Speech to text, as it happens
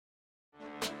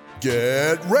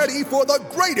Get ready for the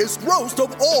greatest roast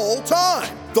of all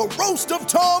time, the Roast of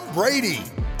Tom Brady,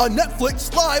 a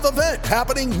Netflix live event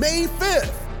happening May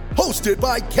 5th. Hosted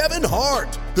by Kevin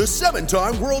Hart, the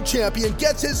 7-time world champion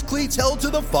gets his cleats held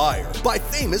to the fire by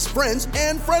famous friends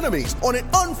and frenemies on an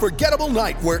unforgettable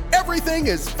night where everything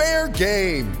is fair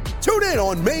game. Tune in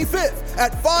on May 5th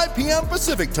at 5 p.m.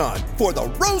 Pacific time for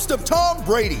the Roast of Tom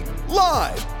Brady,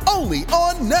 live only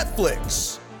on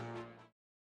Netflix.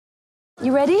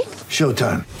 You ready?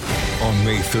 Showtime. On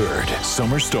May 3rd,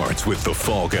 summer starts with The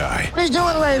Fall Guy. Let's do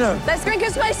it later. Let's drink a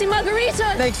spicy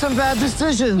margarita. Make some bad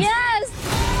decisions. Yes!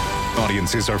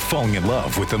 Audiences are falling in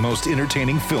love with the most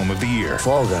entertaining film of the year.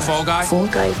 Fall Guy. Fall Guy? Fall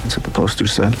Guy. That's what the poster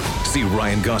said. See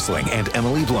Ryan Gosling and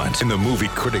Emily Blunt in the movie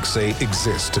critics say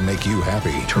exists to make you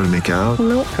happy. Trying to make it out?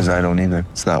 Nope. Because I don't either.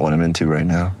 It's not what I'm into right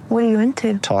now. What are you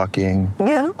into? Talking.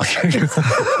 Yeah.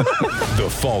 The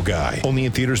Fall Guy. Only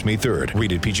in theaters May 3rd.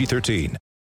 Rated PG-13.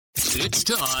 It's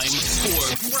time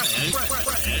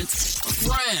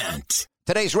for Rant.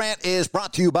 Today's rant is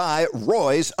brought to you by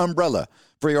Roy's Umbrella.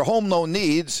 For your home loan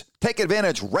needs, take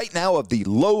advantage right now of the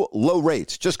low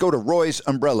rates. Just go to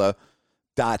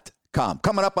roysumbrella.com.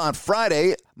 Coming up on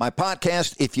Friday, my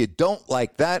podcast, If You Don't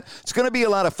Like That, it's going to be a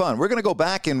lot of fun. We're going to go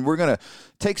back and we're going to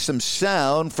take some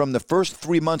sound from the first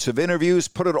 3 months of interviews,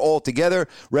 put it all together,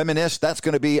 reminisce. That's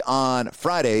going to be on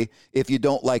Friday, If You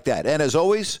Don't Like That. And as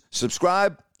always,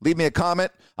 subscribe, leave me a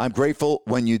comment. I'm grateful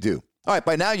when you do. All right,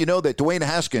 by now you know that Dwayne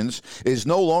Haskins is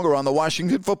no longer on the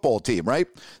Washington football team, right?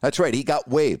 That's right. He got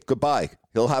waived. Goodbye.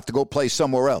 He'll have to go play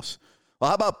somewhere else. Well,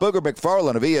 how about Booger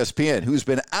McFarland of ESPN, who's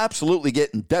been absolutely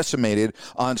getting decimated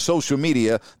on social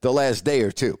media the last day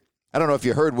or two? I don't know if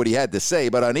you heard what he had to say,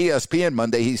 but on ESPN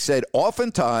Monday, he said,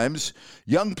 oftentimes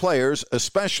young players,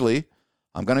 especially,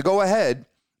 I'm going to go ahead,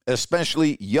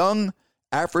 especially young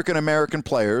African-American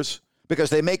players,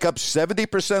 because they make up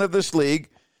 70% of this league,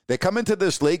 they come into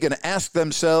this league and ask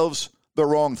themselves the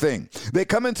wrong thing. They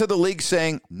come into the league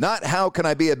saying, not how can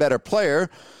I be a better player?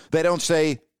 They don't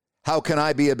say, how can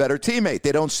I be a better teammate?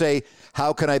 They don't say,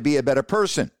 how can I be a better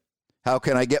person? How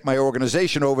can I get my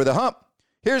organization over the hump?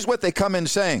 Here's what they come in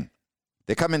saying.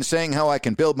 They come in saying how I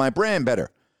can build my brand better,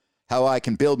 how I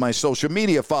can build my social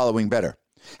media following better.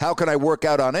 How can I work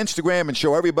out on Instagram and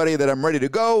show everybody that I'm ready to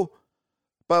go?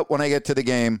 But when I get to the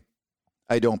game,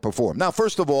 I don't perform. Now,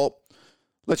 first of all,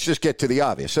 let's just get to the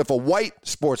obvious. If a white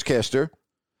sportscaster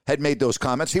had made those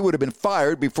comments, he would have been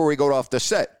fired before he got off the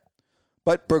set.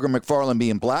 But Booger McFarland,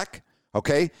 being black,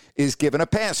 okay, is given a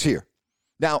pass here.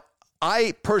 Now,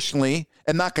 I personally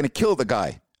am not going to kill the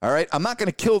guy, all right? I'm not going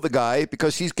to kill the guy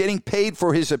because he's getting paid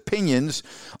for his opinions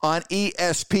on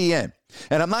ESPN.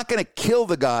 And I'm not going to kill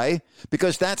the guy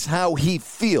because that's how he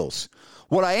feels.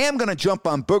 What I am going to jump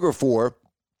on Booger for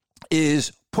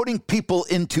is putting people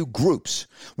into groups.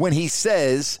 When he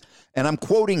says, and I'm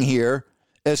quoting here,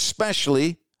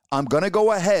 especially, I'm going to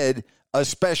go ahead,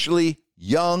 especially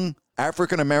young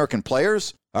African-American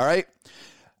players, all right?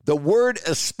 The word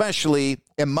especially,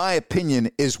 in my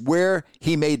opinion, is where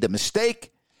he made the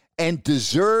mistake and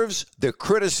deserves the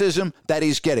criticism that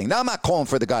he's getting. Now, I'm not calling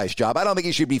for the guy's job. I don't think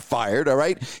he should be fired, all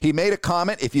right? He made a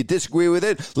comment. If you disagree with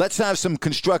it, let's have some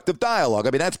constructive dialogue.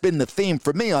 I mean, that's been the theme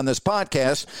for me on this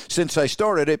podcast since I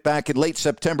started it back in late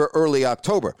September, early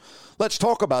October. Let's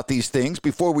talk about these things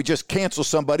before we just cancel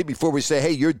somebody, before we say,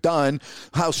 hey, you're done.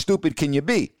 How stupid can you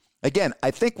be? Again,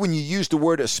 I think when you use the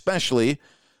word especially,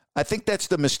 I think that's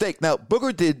the mistake. Now,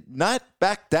 Booger did not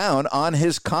back down on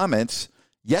his comments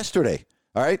yesterday,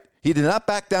 all right? He did not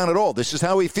back down at all. This is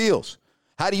how he feels.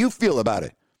 How do you feel about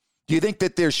it? Do you think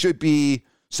that there should be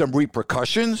some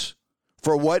repercussions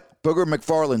for what Booger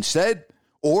McFarland said?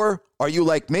 Or are you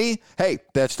like me? Hey,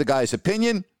 that's the guy's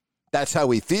opinion. That's how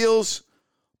he feels.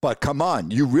 But come on,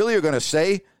 you really are going to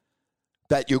say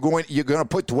that you're going to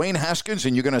put Dwayne Haskins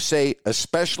and you're going to say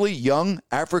especially young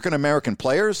African-American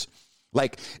players?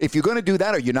 Like, if you're going to do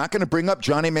that, are you not going to bring up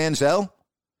Johnny Manziel?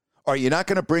 Are you not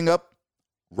going to bring up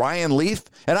Ryan Leaf?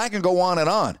 And I can go on and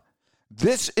on.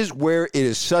 This is where it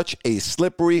is such a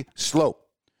slippery slope.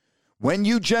 When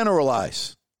you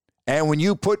generalize and when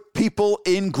you put people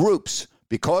in groups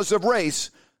because of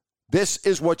race, this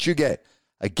is what you get.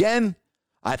 Again,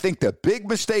 I think the big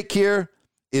mistake here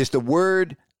is the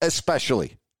word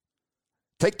especially.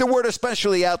 Take the word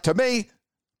especially out. To me,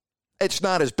 it's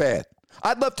not as bad.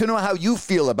 I'd love to know how you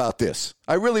feel about this.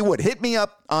 I really would. Hit me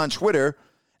up on Twitter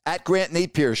at Grant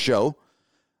Napier Show.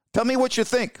 Tell me what you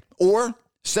think. Or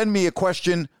send me a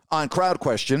question on Crowd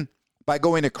Question by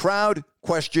going to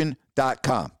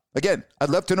crowdquestion.com. Again, I'd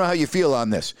love to know how you feel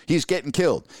on this. He's getting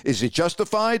killed. Is it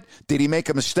justified? Did he make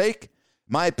a mistake?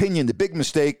 My opinion, the big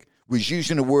mistake was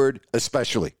using the word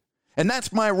especially. And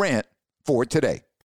that's my rant for today.